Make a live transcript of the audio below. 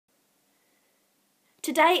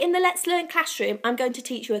Today in the Let's Learn classroom, I'm going to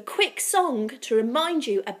teach you a quick song to remind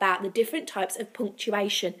you about the different types of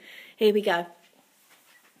punctuation. Here we go.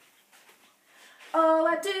 Oh,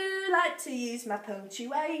 I do like to use my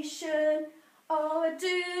punctuation. Oh, I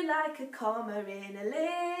do like a comma in a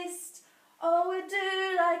list. Oh, I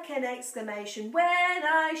do like an exclamation when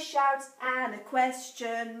I shout, and a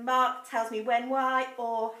question mark tells me when, why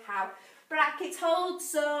or how. Brackets hold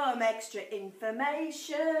some extra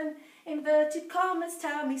information. Inverted commas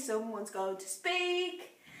tell me someone's going to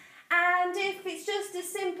speak. And if it's just a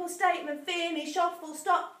simple statement, finish off, full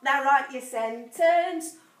stop, now write your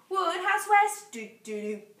sentence. Woodhouse West,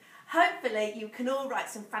 do. Hopefully you can all write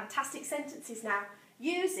some fantastic sentences now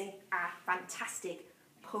using our fantastic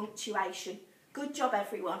punctuation. Good job,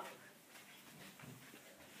 everyone.